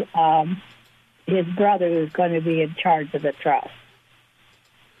to his brother who's going to be in charge of the trust?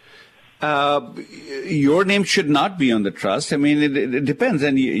 Your name should not be on the trust. I mean, it depends,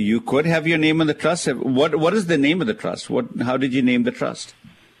 and you could have your name on the trust. What is the name of the trust? How did you name the trust?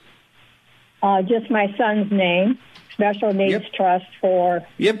 Just my son's name, Special Needs Trust for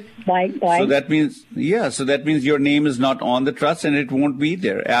blank. So that means your name is not on the trust, and it won't be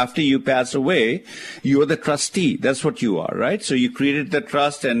there. After you pass away, you're the trustee. That's what you are, right? So you created the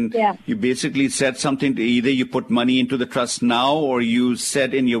trust, and you basically said something to either you put money into the trust now, or you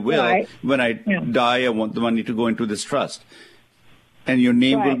said in your will, when I die, I want the money to go into this trust. And your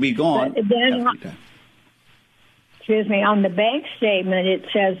name will be gone. But then, excuse me, on the bank statement, it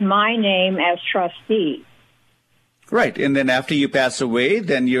says my name as trustee. Right. And then after you pass away,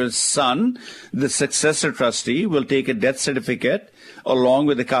 then your son, the successor trustee, will take a death certificate along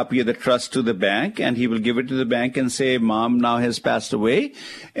with a copy of the trust to the bank, and he will give it to the bank and say, Mom now has passed away,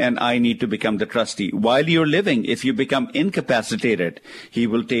 and I need to become the trustee. While you're living, if you become incapacitated, he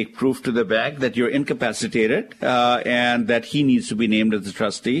will take proof to the bank that you're incapacitated and that he needs to be named as the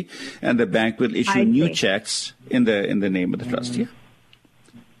trustee, and the bank will issue new checks in the name of the trustee.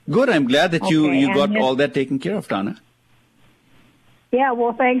 Good. I'm glad that you got all that taken care of, Donna. Yeah,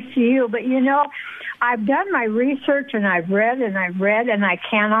 well, thanks to you. But, I've done my research, and I've read, and I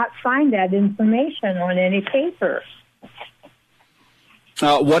cannot find that information on any paper.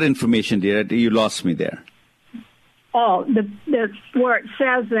 What information, dear? You lost me there. Oh, where it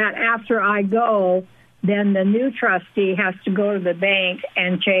says that after I go, then the new trustee has to go to the bank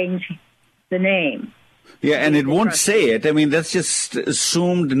and change the name. Yeah, and it won't say it. I mean, that's just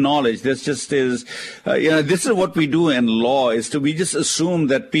assumed knowledge. This just is, this is what we do in law, we just assume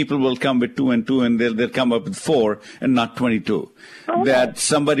that people will come with 2 and 2 and they'll come up with 4 and not 22. Okay. That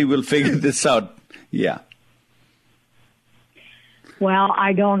somebody will figure this out. Yeah. Well,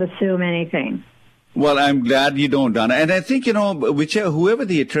 I don't assume anything. Well, I'm glad you don't, Donna. And I think, whoever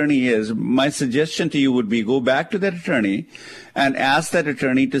the attorney is, my suggestion to you would be go back to that attorney and ask that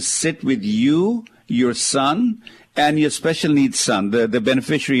attorney to sit with you, your son, and your special needs son, the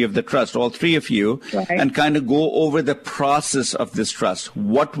beneficiary of the trust, all 3 of you, and kind of go over the process of this trust.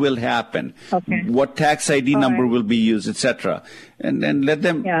 What will happen? Okay. What tax ID number will be used, etc. And let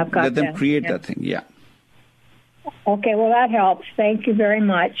them create that thing. Yeah. Okay, well, that helps. Thank you very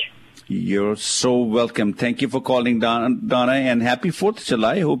much. You're so welcome. Thank you for calling, Donna, and happy 4th of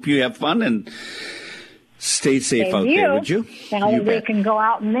July. Hope you have fun and stay safe out there, would you? Now that we can go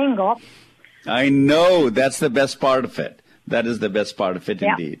out and mingle. I know. That's the best part of it. That is the best part of it,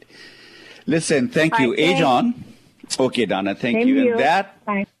 indeed. Listen, thank you. Okay. Age on. Okay, Donna, thank Same you. to And you. that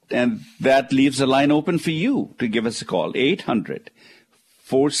Bye. and that leaves a line open for you to give us a call.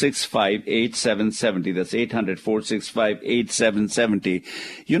 800-465-8770. That's 800-465-8770.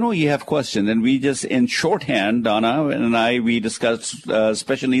 You know, you have questions, and we just, in shorthand, Donna and I, we discussed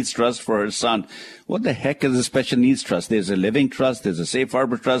special needs trust for her son. What the heck is a special needs trust? There's a living trust. There's a safe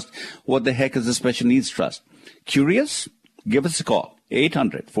harbor trust. What the heck is a special needs trust? Curious? Give us a call.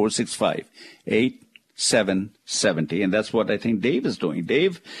 800-465-8770. And that's what I think Dave is doing.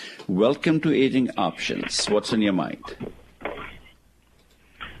 Dave, welcome to Aging Options. What's on your mind?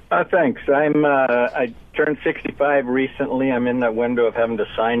 Thanks. I turned 65 recently. I'm in that window of having to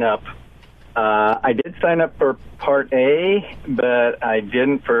sign up. I did sign up for Part A, but I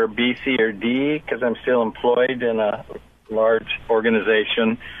didn't for B, C, or D because I'm still employed in a large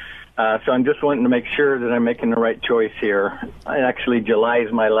organization. So I'm just wanting to make sure that I'm making the right choice here. Actually, July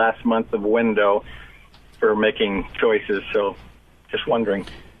is my last month of window for making choices, so just wondering.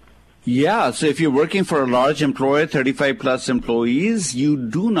 Yeah, so if you're working for a large employer, 35-plus employees, you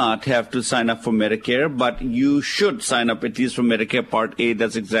do not have to sign up for Medicare, but you should sign up at least for Medicare Part A.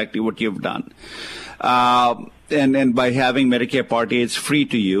 That's exactly what you've done. And by having Medicare Part A, it's free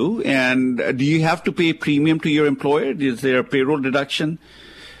to you. And do you have to pay premium to your employer? Is there a payroll deduction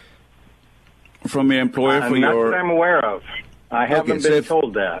from your employer for not your... that I'm aware of. I haven't been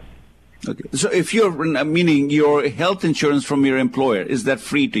told that. Okay, so if you're, meaning your health insurance from your employer, is that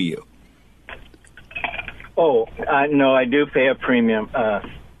free to you? Oh, no, I do pay a premium.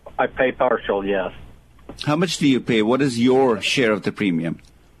 I pay partial, yes. How much do you pay? What is your share of the premium?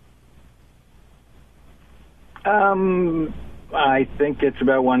 I think it's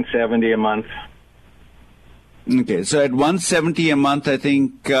about $170 a month. Okay, so at $170 a month, I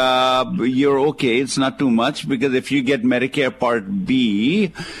think you're okay. It's not too much because if you get Medicare Part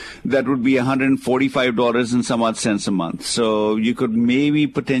B, that would be $145 and some odd cents a month. So you could maybe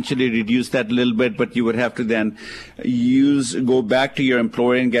potentially reduce that a little bit, but you would have to then go back to your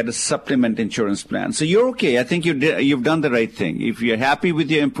employer and get a supplement insurance plan. So you're okay. I think you've done the right thing. If you're happy with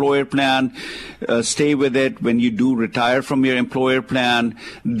your employer plan, stay with it. When you do retire from your employer plan,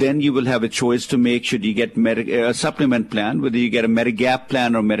 then you will have a choice to make should you get a supplement plan, whether you get a Medigap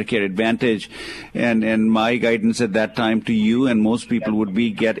plan or Medicare Advantage. And my guidance at that time to you and most people would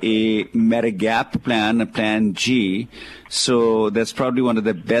be get a Medigap plan, a Plan G. So that's probably one of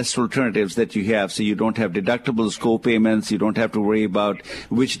the best alternatives that you have. So you don't have deductibles, co-payments. You don't have to worry about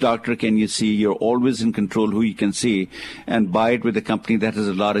which doctor can you see. You're always in control who you can see, and buy it with a company that has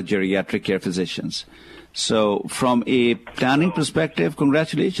a lot of geriatric care physicians. So from a planning perspective,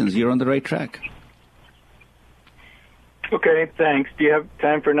 congratulations. You're on the right track. Okay, thanks. Do you have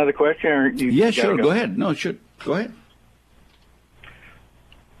time for another question? Or yeah, sure. Go ahead. No, sure. Go ahead.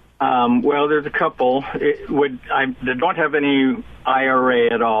 Well, there's a couple. They don't have any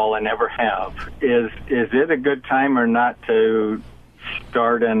IRA at all and never have. Is it a good time or not to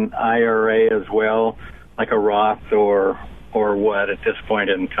start an IRA as well, like a Roth or what at this point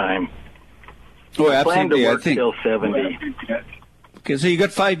in time? Oh, I plan to absolutely. work till 70. Okay, so you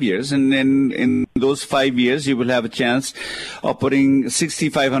got 5 years, and in those 5 years, you will have a chance of putting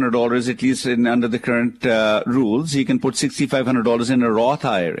 $6,500 at least under the current rules. You can put $6,500 in a Roth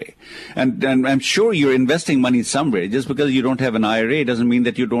IRA, and I'm sure you're investing money somewhere. Just because you don't have an IRA doesn't mean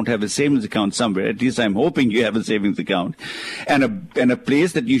that you don't have a savings account somewhere. At least I'm hoping you have a savings account, and a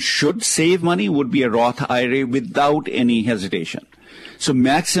place that you should save money would be a Roth IRA without any hesitation. So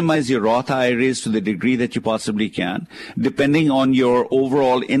maximize your Roth IRAs to the degree that you possibly can. Depending on your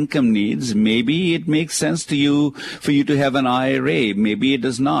overall income needs, maybe it makes sense to you for you to have an IRA. Maybe it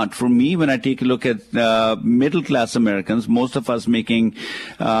does not. For me, when I take a look at middle-class Americans, most of us making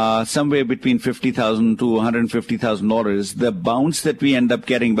somewhere between $50,000 to $150,000, the bounce that we end up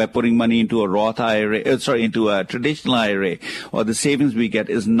getting by putting money into a Roth IRA, into a traditional IRA, or the savings we get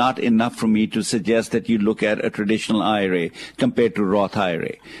is not enough for me to suggest that you look at a traditional IRA compared to Roth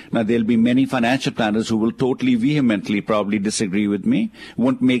IRA. Now, there'll be many financial planners who will totally vehemently probably disagree with me,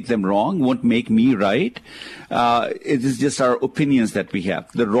 won't make them wrong, won't make me right. It is just our opinions that we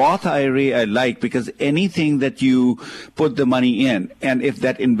have. The Roth IRA I like because anything that you put the money in, and if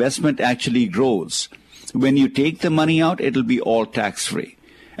that investment actually grows, when you take the money out, it'll be all tax-free.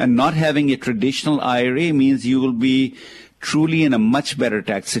 And not having a traditional IRA means you will be truly in a much better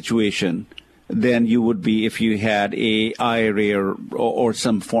tax situation than you would be if you had a IRA or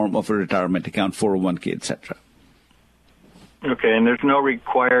some form of a retirement account, 401k, etc. Okay, and there's no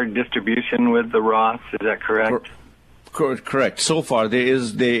required distribution with the Roth, is that correct? Correct. So far, there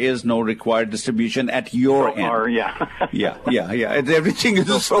is no required distribution at your end. So far, yeah. yeah. Everything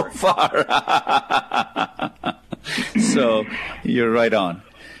is so far. So you're right on.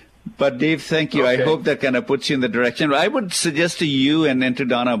 But Dave, thank you. Okay. I hope that kind of puts you in the direction. I would suggest to you and to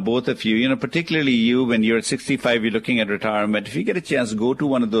Donna, both of you, particularly you, when you're 65, you're looking at retirement. If you get a chance, go to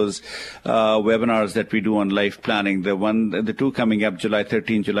one of those webinars that we do on life planning. The two coming up, July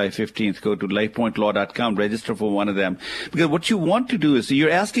 13th, July 15th. Go to lifepointlaw.com, register for one of them. Because what you want to do is,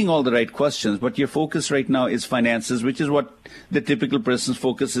 you're asking all the right questions, but your focus right now is finances, which is what the typical person's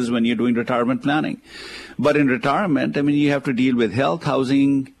focus is when you're doing retirement planning. But in retirement, you have to deal with health,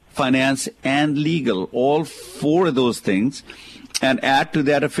 housing, finance, and legal, all four of those things, and add to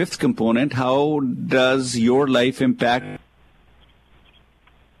that a fifth component. How does your life impact?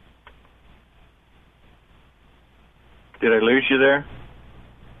 Did I lose you there?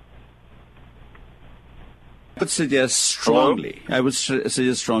 I would suggest strongly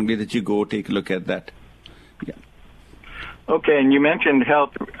that you go take a look at that. Yeah. Okay, and you mentioned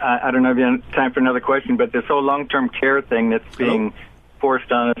health. I don't know if you have time for another question, but this whole long-term care thing that's being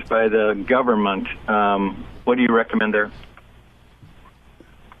forced on us by the government. What do you recommend there?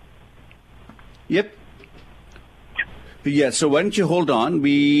 Yep. Yeah, so why don't you hold on?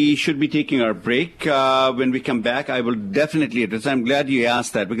 We should be taking our break. When we come back, I will definitely address. I'm glad you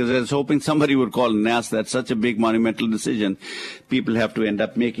asked that, because I was hoping somebody would call and ask that. Such a big monumental decision people have to end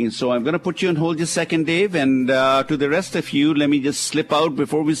up making. So I'm going to put you on hold just a second, Dave. And to the rest of you, let me just slip out.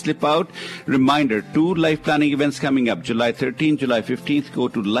 Before we slip out, reminder, 2 life planning events coming up, July 13th, July 15th. Go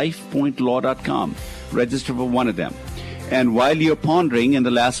to lifepointlaw.com. Register for one of them. And while you're pondering in the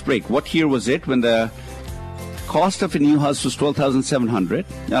last break, what year was it when the cost of a new house was $12,700.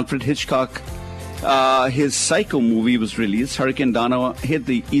 Alfred Hitchcock, his Psycho movie was released. Hurricane Donna hit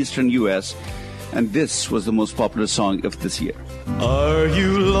the eastern U.S., and this was the most popular song of this year. Are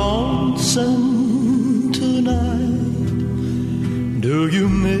you lonesome tonight? Do you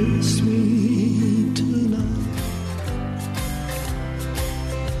miss me tonight?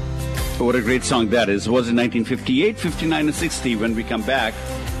 What a great song that is. It was in 1958, 59, and 60. When we come back,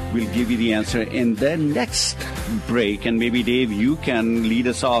 we'll give you the answer in the next break. And maybe, Dave, you can lead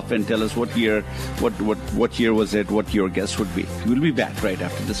us off and tell us what year was it, what your guess would be. We'll be back right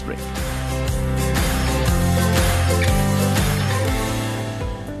after this break.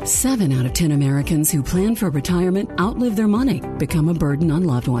 7 out of 10 Americans who plan for retirement outlive their money, become a burden on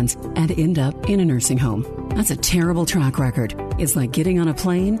loved ones, and end up in a nursing home. That's a terrible track record. It's like getting on a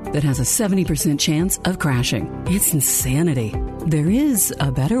plane that has a 70% chance of crashing. It's insanity. There is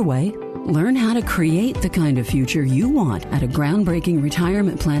a better way. Learn how to create the kind of future you want at a groundbreaking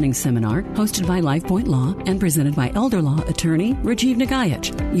retirement planning seminar hosted by LifePoint Law and presented by elder law attorney Rajiv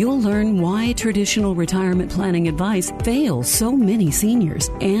Nagayach. You'll learn why traditional retirement planning advice fails so many seniors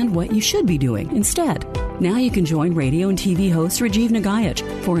and what you should be doing instead. Now you can join radio and TV host Rajiv Nagayach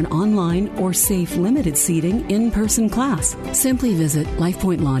for an online or safe limited seating in-person class. Simply visit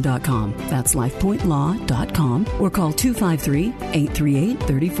lifepointlaw.com. That's lifepointlaw.com, or call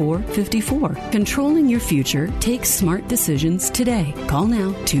 253-838-3454. Controlling your future takes smart decisions today. Call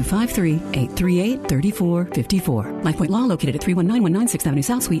now, 253-838-3454. LifePoint Law, located at 31919 6th Avenue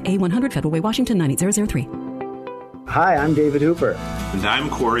South, Suite A100, Federal Way, Washington, 98003. Hi, I'm David Hooper. And I'm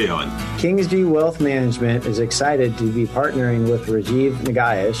Corey Owen. Kingsview Wealth Management is excited to be partnering with Rajiv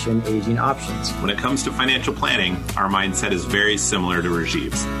Nagayach in Aging Options. When it comes to financial planning, our mindset is very similar to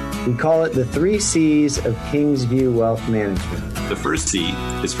Rajiv's. We call it the 3 C's of Kingsview Wealth Management. The first C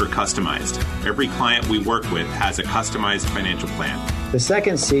is for customized. Every client we work with has a customized financial plan. The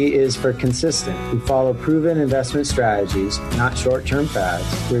second C is for consistent. We follow proven investment strategies, not short-term fads.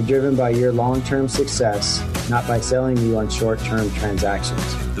 We're driven by your long-term success, not by selling you on short-term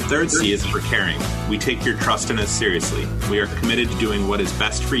transactions. The third C is for caring. We take your trust in us seriously. We are committed to doing what is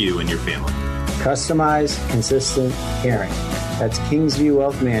best for you and your family. Customized, consistent, caring. That's Kingsview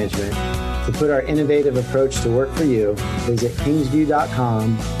Wealth Management. To put our innovative approach to work for you, visit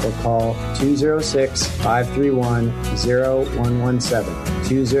kingsview.com or call 206-531-0117.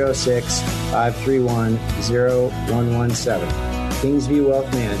 206-531-0117. Kingsview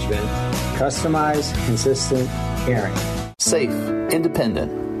Wealth Management. Customized, consistent, caring. Safe,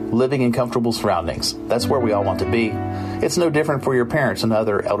 independent, living in comfortable surroundings. That's where we all want to be. It's no different for your parents and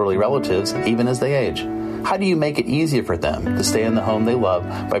other elderly relatives, even as they age. How do you make it easier for them to stay in the home they love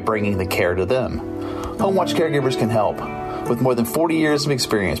by bringing the care to them? HomeWatch Caregivers can help. With more than 40 years of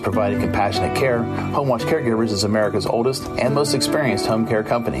experience providing compassionate care, HomeWatch Caregivers is America's oldest and most experienced home care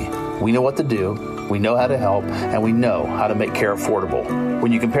company. We know what to do, we know how to help, and we know how to make care affordable.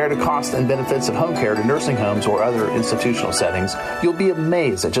 When you compare the costs and benefits of home care to nursing homes or other institutional settings, you'll be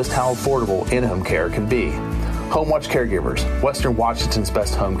amazed at just how affordable in-home care can be. HomeWatch Caregivers, Western Washington's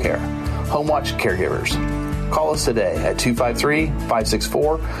best home care. HomeWatch Caregivers. Call us today at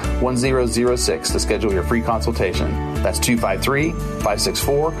 253-564-1006 to schedule your free consultation. That's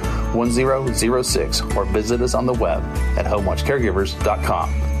 253-564-1006 or visit us on the web at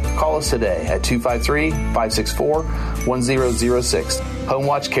homewatchcaregivers.com. Call us today at 253-564-1006.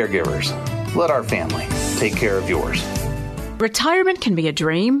 HomeWatch Caregivers. Let our family take care of yours. Retirement can be a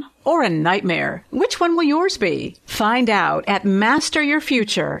dream or a nightmare. Which one will yours be? Find out at Master Your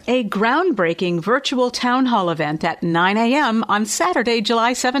Future, a groundbreaking virtual town hall event at 9 a.m. on Saturday,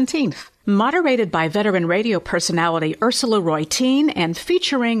 July 17th. Moderated by veteran radio personality Ursula Reutin and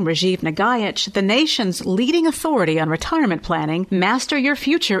featuring Rajiv Nagaich, the nation's leading authority on retirement planning, Master Your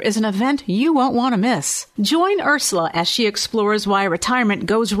Future is an event you won't want to miss. Join Ursula as she explores why retirement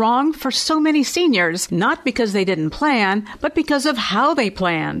goes wrong for so many seniors, not because they didn't plan, but because of how they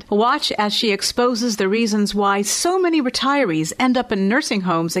planned. Watch as she exposes the reasons why so many retirees end up in nursing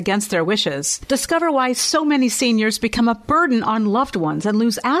homes against their wishes. Discover why so many seniors become a burden on loved ones and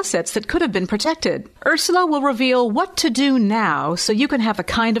lose assets that could have been protected. Ursula will reveal what to do now so you can have the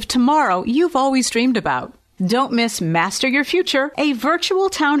kind of tomorrow you've always dreamed about. Don't miss Master Your Future, a virtual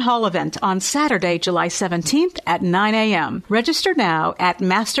town hall event on Saturday, July 17th at 9 a.m. Register now at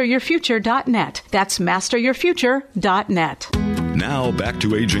masteryourfuture.net. That's masteryourfuture.net. Now back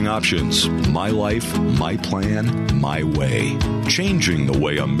to Aging Options. My life, my plan, my way. Changing the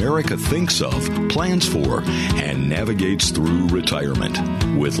way America thinks of, plans for, and navigates through retirement.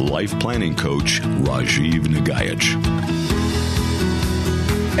 With life planning coach Rajiv Nagaich.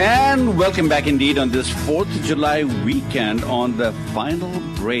 And welcome back indeed on this 4th of July weekend on the final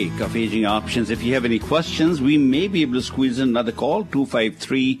break of Aging Options. If you have any questions, we may be able to squeeze in another call,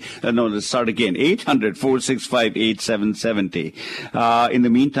 800-465-8770. In the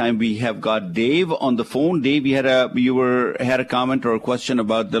meantime, we have got Dave on the phone. Dave, you had a comment or a question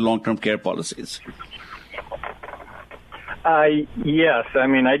about the long-term care policies. Yes. I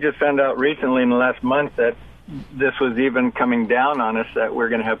mean, I just found out recently in the last month that this was even coming down on us, that we're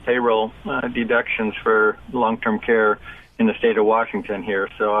going to have payroll deductions for long-term care in the state of Washington here.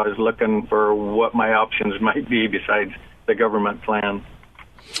 So I was looking for what my options might be besides the government plan.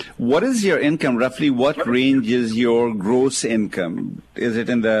 What is your income roughly? What range is your gross income? Is it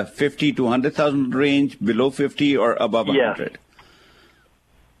in the 50 to 100,000 range, below 50 or above 100?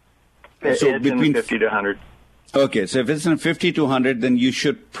 Yes. So it's in 50 to 100. Okay, so if it's in 50 to 100, then you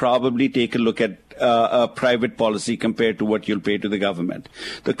should probably take a look at a private policy compared to what you'll pay to the government.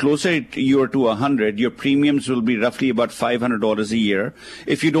 The closer you are to 100, your premiums will be roughly about $500 a year.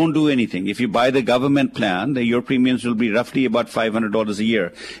 If you don't do anything, if you buy the government plan, then your premiums will be roughly about $500 a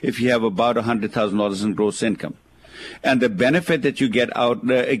year if you have about $100,000 in gross income. And the benefit that you get out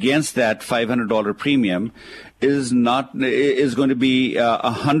against that $500 premium is going to be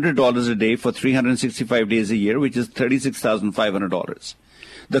 $100 a day for 365 days a year, which is $36,500.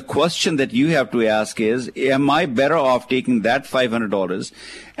 The question that you have to ask is, am I better off taking that $500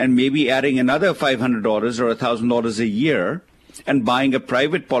 and maybe adding another $500 or $1,000 a year and buying a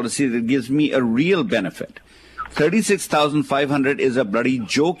private policy that gives me a real benefit? $36,500 is a bloody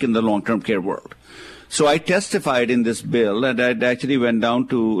joke in the long-term care world. So I testified in this bill, and I actually went down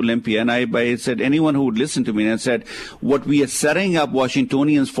to Olympia, and I said, anyone who would listen to me, and I said, what we are setting up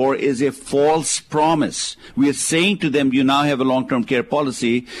Washingtonians for is a false promise. We are saying to them, you now have a long-term care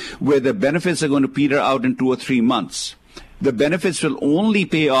policy where the benefits are going to peter out in 2 or 3 months. The benefits will only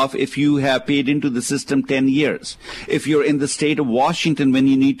pay off if you have paid into the system 10 years, if you're in the state of Washington when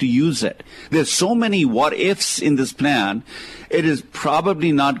you need to use it. There's so many what-ifs in this plan. It is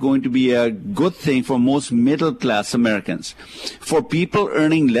probably not going to be a good thing for most middle-class Americans. For people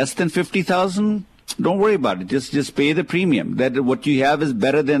earning less than $50,000, don't worry about it. Just pay the premium. That what you have is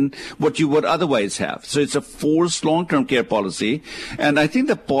better than what you would otherwise have. So it's a forced long-term care policy. And I think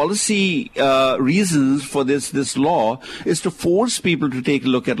the policy reasons for this law is to force people to take a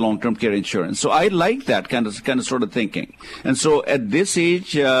look at long-term care insurance. So I like that kind of sort of thinking. And so at this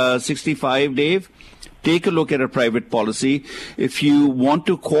age, 65, Dave, take a look at a private policy. If you want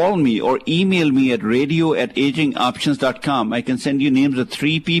to call me or email me at radio@agingoptions.com, I can send you names of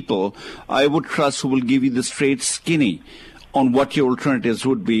 3 people I would trust who will give you the straight skinny on what your alternatives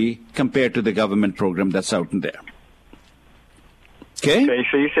would be compared to the government program that's out in there. Okay. Okay,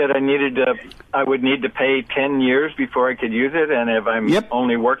 so you said I would need to pay 10 years before I could use it, and if I'm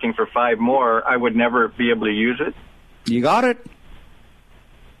only working for 5 more, I would never be able to use it? You got it.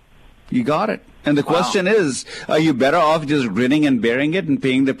 You got it. And the question is, are you better off just grinning and bearing it and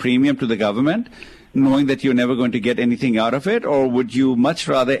paying the premium to the government, knowing that you're never going to get anything out of it? Or would you much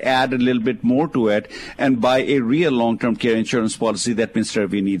rather add a little bit more to it and buy a real long-term care insurance policy that Mr.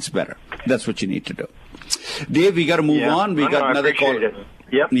 V needs better? That's what you need to do. Dave, we got to move on. We got another call.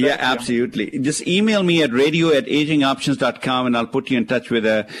 Yep. Yeah, absolutely. Just email me at radio@agingoptions.com, and I'll put you in touch with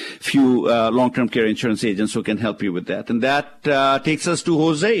a few long-term care insurance agents who can help you with that. And that takes us to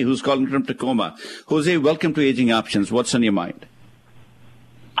Jose, who's calling from Tacoma. Jose, welcome to Aging Options. What's on your mind?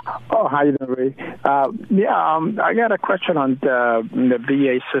 Oh, how you doing, Ray? I got a question on the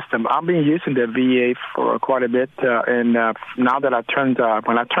VA system. I've been using the VA for quite a bit, and now that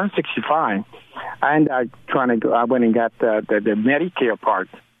when I turned 65, I ended up I went and got the Medicare part,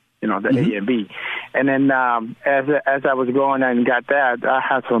 the A and B. And then as I was going and got that, I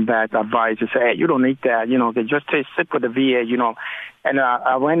had some bad advice to say, hey, you don't need that, just stick with the VA, And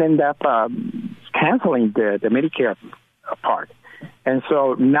I went and up canceling the Medicare part. And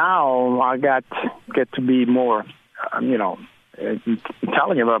so now I get to be more,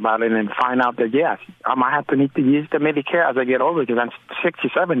 telling you about it and find out that, yes, I might have to need to use the Medicare as I get older because I'm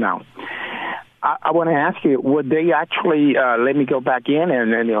 67 now. I want to ask you, would they actually let me go back in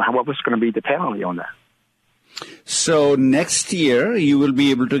and what was going to be the penalty on that? So next year, you will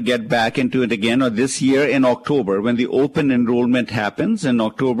be able to get back into it again, or this year in October, when the open enrollment happens. In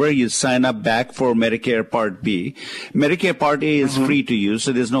October, you sign up back for Medicare Part B. Medicare Part A is free to use,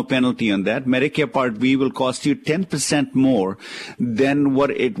 so there's no penalty on that. Medicare Part B will cost you 10% more than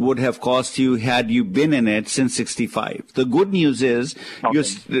what it would have cost you had you been in it since 65. The good news is,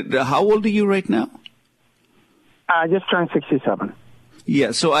 how old are you right now? I just turned 67.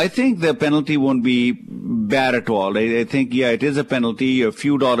 Yeah, so I think the penalty won't be bad at all. I think, it is a penalty, a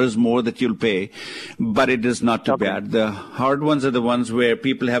few dollars more that you'll pay, but it is not too bad. The hard ones are the ones where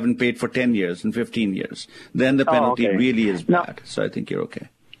people haven't paid for 10 years and 15 years. Then the penalty really is bad. So I think you're okay.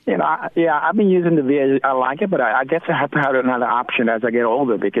 I've been using the VA. I like it, but I guess I have to have another option as I get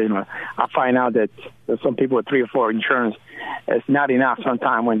older because, I find out that some people with 3 or 4 insurance, it's not enough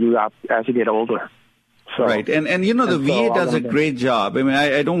sometimes as you get older. So, right. And the VA does a great job. I mean,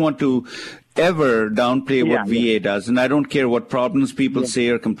 I don't want to ever downplay what VA does, and I don't care what problems people say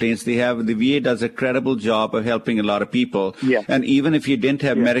or complaints they have. The VA does a credible job of helping a lot of people. And even if you didn't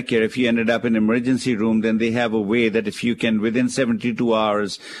have Medicare, if you ended up in an emergency room, then they have a way that if you can, within 72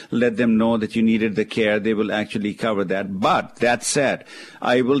 hours, let them know that you needed the care, they will actually cover that. But that said,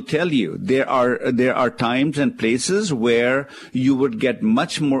 I will tell you, there are times and places where you would get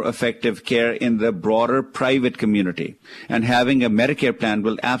much more effective care in the broader private community. And having a Medicare plan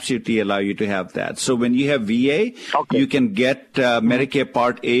will absolutely allow you to have that. So when you have VA, you can get Medicare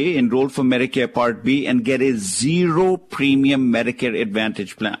Part A, enroll for Medicare Part B, and get a 0 premium Medicare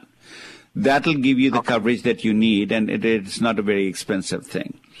Advantage plan. That'll give you the coverage that you need, and it's not a very expensive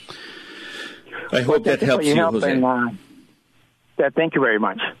thing. I hope that helps you, Jose. Thank you very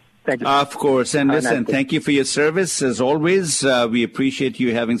much. Thank you. Of course. And listen, thank you for your service. As always, we appreciate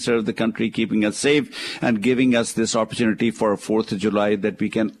you having served the country, keeping us safe, and giving us this opportunity for 4th of July that we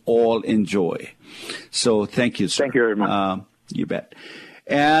can all enjoy. So thank you, sir. Thank you very much. You bet.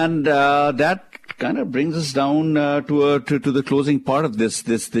 And that kind of brings us down to the closing part of this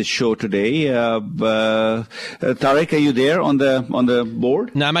show today. Tarek, are you there on the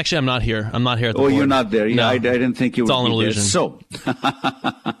board? No, I'm not here. I'm not here at the board. You're not there. No. I didn't think you would. It's all an illusion.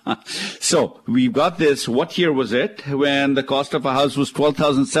 So we've got this. What year was it when the cost of a house was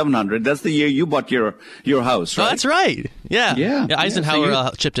 $12,700? That's the year you bought your house, right? Oh, that's right. Yeah.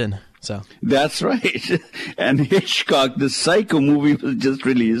 Eisenhower chipped in. So that's right. And Hitchcock, the Psycho movie, was just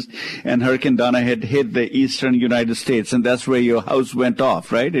released, and Hurricane Donna had hit the eastern United States, and that's where your house went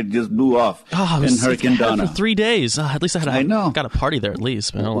off, right? It just blew off in Hurricane Donna for 3 days. At least I got a party there at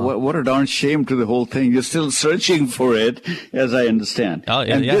least. What a darn shame to the whole thing. You're still searching for it, as I understand. Oh,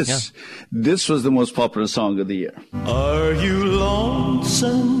 yeah, and this was the most popular song of the year. Are you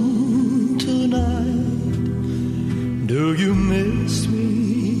lonesome tonight? Do you miss me?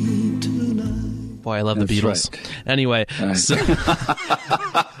 Boy, I love the Beatles. Right. Anyway, so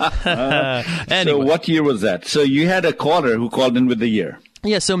what year was that? So you had a caller who called in with the year.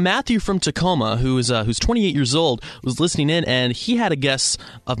 Yeah, so Matthew from Tacoma, who's 28 years old, was listening in, and he had a guess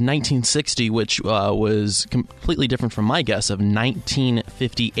of 1960, which was completely different from my guess of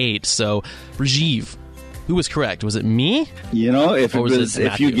 1958. So, Rajiv, Who was correct? Was it me?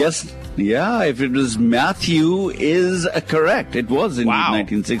 If you guessed, if it was Matthew is correct. It was in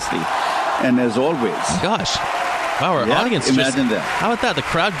 1960. And as always. Gosh. Wow, our audience imagine that. How about that? The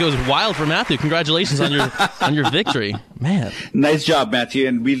crowd goes wild for Matthew. Congratulations on your victory. Man. Nice job, Matthew,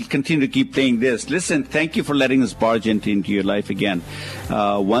 and we'll continue to keep playing this. Listen, thank you for letting us barge into your life again.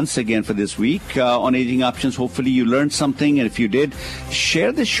 Once again for this week on Aging Options. Hopefully you learned something, and if you did,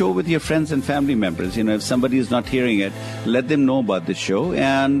 share the show with your friends and family members. If somebody is not hearing it, let them know about the show,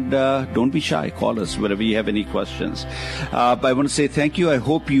 and don't be shy. Call us whenever you have any questions. But I want to say thank you. I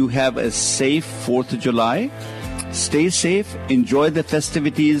hope you have a safe 4th of July. Stay safe, enjoy the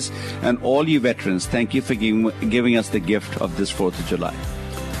festivities, and all you veterans, thank you for giving us the gift of this 4th of July.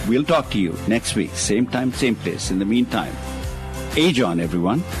 We'll talk to you next week, same time, same place. In the meantime, age on,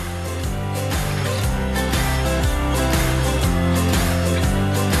 everyone.